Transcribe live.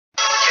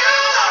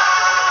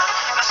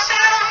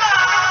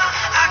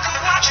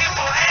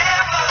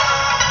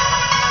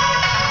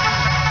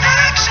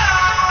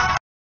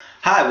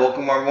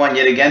welcome everyone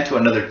yet again to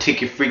another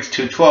Ticket Freaks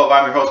 212.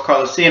 I'm your host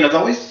Carlos C, and as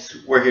always,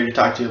 we're here to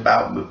talk to you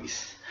about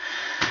movies.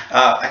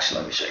 Actually,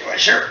 let me show you my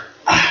shirt.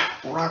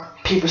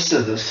 Rock, paper,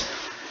 scissors.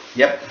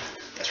 Yep,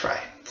 that's right.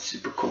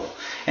 Super cool.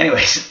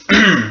 Anyways,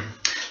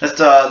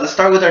 let's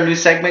start with our new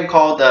segment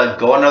called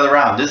Go Another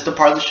Round. This is the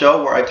part of the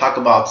show where I talk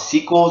about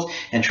sequels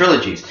and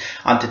trilogies.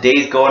 On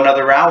today's Go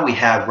Another Round, we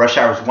have Rush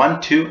Hours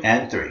 1, 2,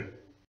 and 3.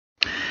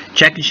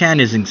 Jackie Chan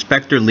is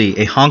Inspector Lee,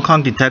 a Hong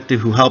Kong detective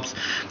who helps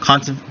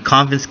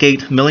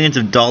confiscate millions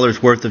of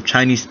dollars worth of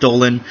Chinese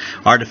stolen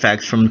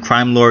artifacts from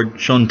crime lord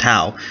Shun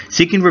Tao.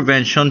 Seeking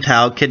revenge, Shun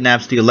Tao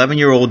kidnaps the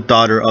 11-year-old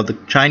daughter of the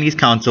Chinese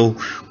consul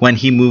when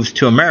he moves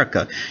to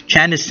America.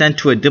 Chan is sent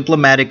to a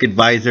diplomatic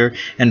advisor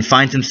and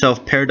finds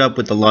himself paired up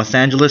with the Los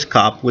Angeles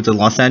cop,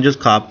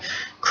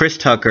 Chris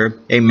Tucker,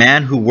 a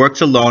man who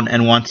works alone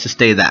and wants to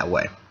stay that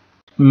way.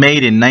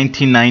 Made in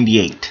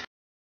 1998.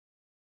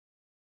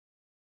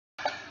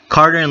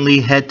 Carter and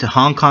Lee head to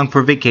Hong Kong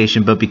for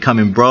vacation but become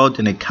embroiled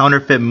in a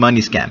counterfeit money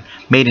scam,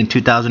 made in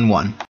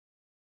 2001.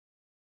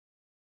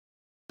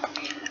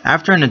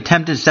 After an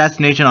attempted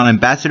assassination on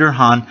Ambassador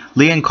Han,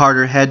 Lee and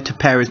Carter head to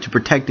Paris to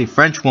protect a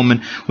French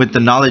woman with the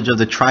knowledge of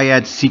the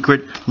Triad's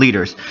secret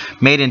leaders.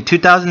 Made in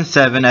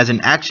 2007 as an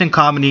action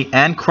comedy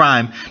and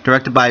crime,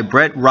 directed by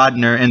Brett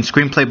Rodner and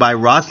screenplay by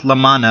Ross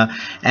LaManna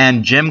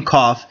and Jim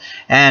Koff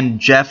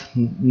and Jeff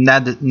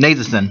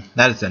Nathanson.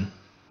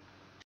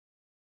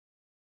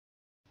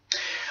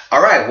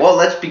 Alright, well,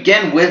 let's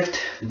begin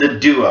with the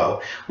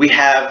duo. We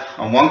have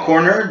on one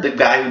corner the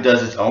guy who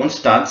does his own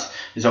stunts.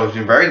 He's always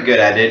been very good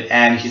at it,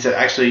 and he's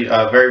actually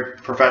a very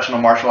professional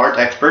martial arts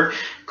expert,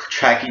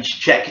 Jackie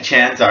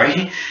Chan,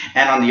 sorry.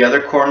 And on the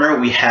other corner,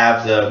 we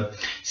have the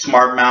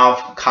smart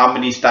mouth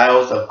comedy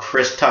styles of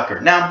Chris Tucker.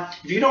 Now,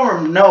 if you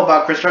don't know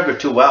about Chris Tucker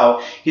too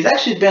well, he's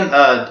actually been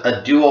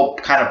a dual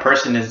kind of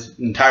person his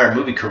entire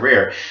movie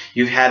career.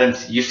 You've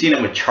seen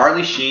him with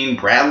Charlie Sheen,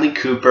 Bradley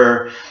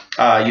Cooper.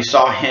 You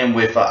saw him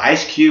with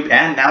Ice Cube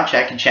and now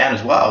Jackie Chan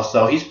as well.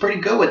 So he's pretty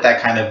good with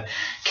that kind of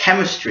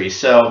chemistry.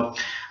 So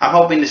I'm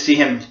hoping to see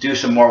him do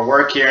some more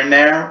work here and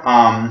there.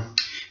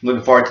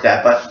 Looking forward to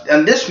that. But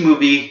in this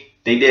movie,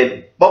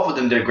 both of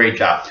them did a great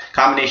job.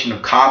 Combination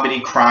of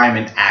comedy, crime,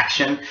 and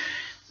action.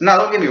 Now,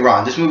 don't get me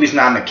wrong, this movie's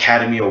not an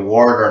Academy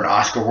Award or an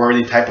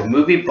Oscar-worthy type of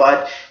movie,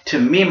 but to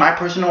me, my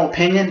personal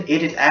opinion,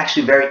 it is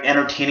actually very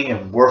entertaining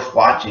and worth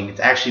watching.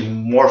 It's actually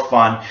more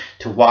fun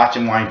to watch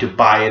and wanting to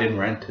buy it and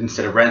rent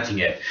instead of renting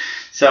it.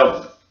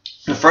 So,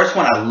 the first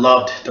one, I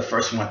loved the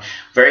first one.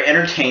 Very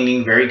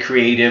entertaining, very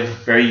creative,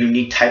 very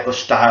unique type of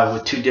style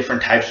with two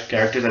different types of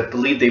characters. I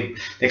believe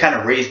they kind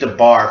of raised the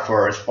bar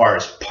for as far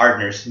as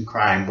partners in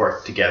crime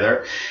work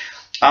together.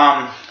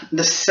 I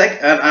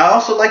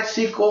also like the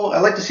sequel. I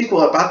like the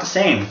sequel about the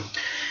same.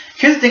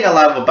 Here's the thing I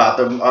love about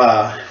the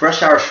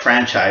Rush Hour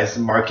franchise,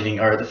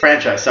 marketing, or the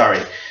franchise,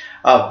 sorry,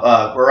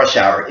 of Rush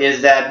Hour,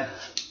 is that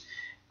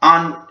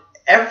on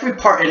every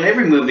part, in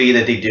every movie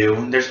that they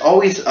do, there's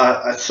always,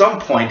 at some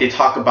point, they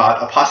talk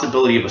about a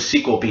possibility of a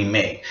sequel being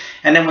made.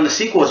 And then when the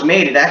sequel is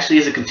made, it actually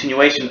is a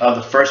continuation of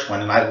the first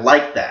one, and I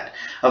like that,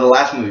 of the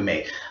last movie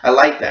made. I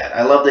like that.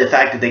 I love the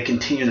fact that they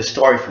continue the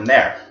story from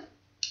there.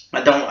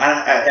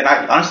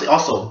 I honestly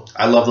also,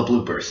 I love the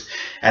bloopers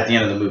at the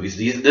end of the movies.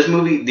 These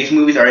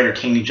movies are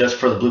entertaining just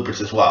for the bloopers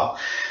as well.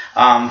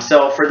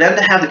 So for them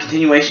to have the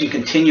continuation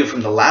continue from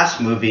the last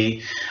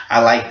movie,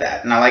 I like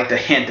that. And I like the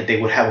hint that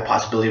they would have a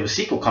possibility of a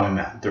sequel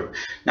coming through.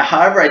 Now,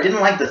 however, I didn't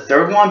like the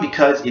third one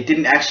because it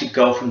didn't actually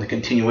go from the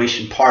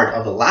continuation part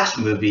of the last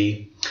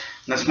movie.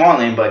 Not a small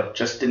name, but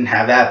just didn't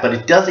have that. But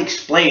it does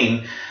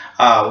explain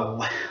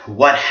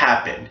what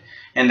happened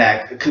in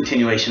that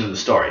continuation of the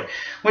story,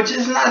 which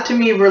is not, to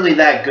me, really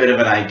that good of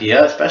an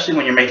idea, especially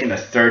when you're making a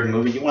third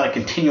movie. You want to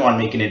continue on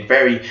making it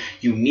very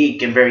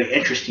unique and very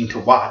interesting to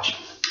watch.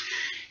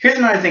 Here's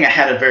another thing I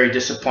had a very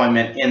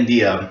disappointment in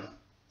the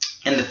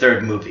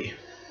third movie.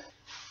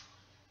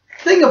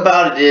 The thing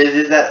about it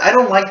is that I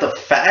don't like the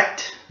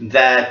fact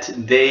that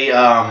they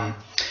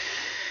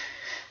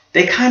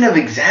kind of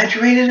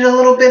exaggerated it a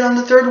little bit on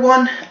the third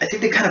one. I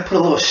think they kind of put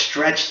a little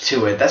stretch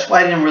to it. That's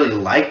why I didn't really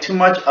like too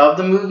much of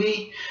the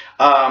movie.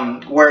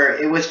 Where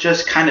it was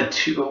just kind of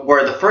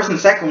where the first and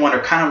second one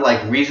are kind of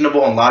like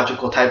reasonable and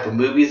logical type of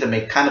movies that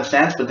make kind of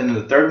sense, but then in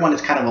the third one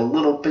it's kind of a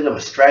little bit of a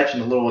stretch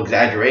and a little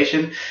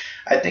exaggeration.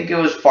 I think it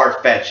was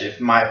far-fetched,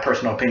 if my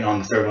personal opinion on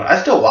the third one. I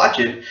still watch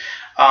it.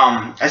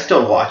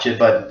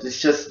 But it's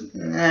just,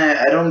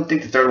 I don't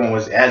think the third one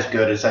was as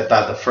good as I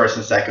thought the first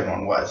and second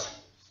one was.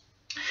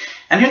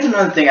 And here's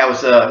another thing I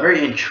was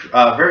very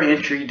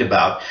intrigued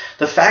about: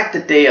 the fact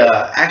that they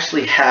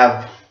actually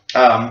have.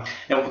 A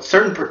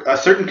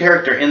certain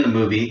character in the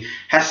movie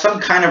has some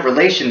kind of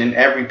relation in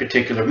every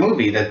particular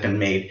movie that's been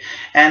made,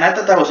 and I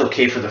thought that was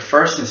okay for the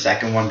first and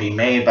second one being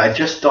made, but I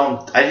just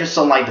don't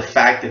like the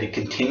fact that it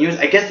continues.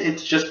 I guess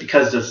it's just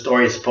because the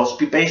story is supposed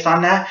to be based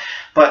on that,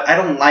 but I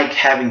don't like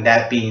having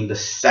that being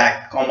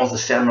almost a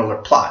similar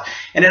plot.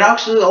 And it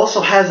actually also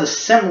has a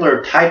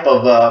similar type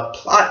of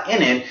plot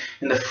in it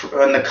in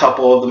the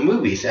couple of the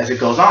movies as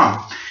it goes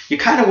on. you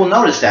kind of will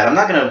notice that. I'm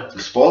not going to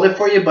spoil it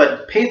for you,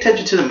 but pay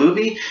attention to the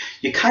movie.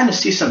 You kind of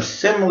see some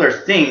similar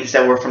things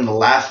that were from the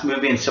last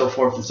movie and so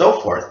forth and so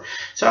forth.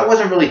 So I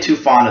wasn't really too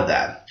fond of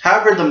that.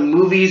 However, the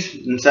movies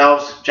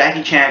themselves,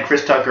 Jackie Chan,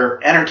 Chris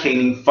Tucker,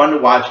 entertaining, fun to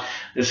watch.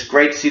 It's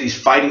great to see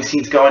these fighting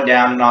scenes going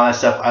down and all that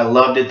stuff. I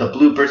loved it. The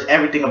bloopers,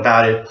 everything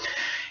about it.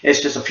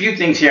 It's just a few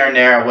things here and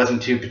there I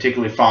wasn't too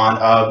particularly fond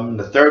of.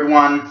 The third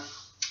one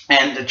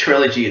and the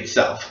trilogy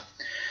itself.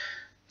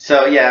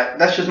 So yeah,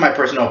 that's just my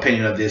personal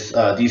opinion of this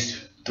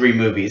these 3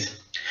 movies.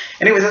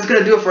 Anyways, that's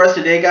going to do it for us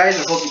today, guys.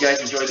 I hope you guys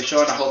enjoyed the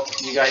show, and I hope to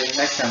see you guys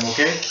next time,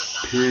 okay?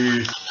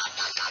 Peace.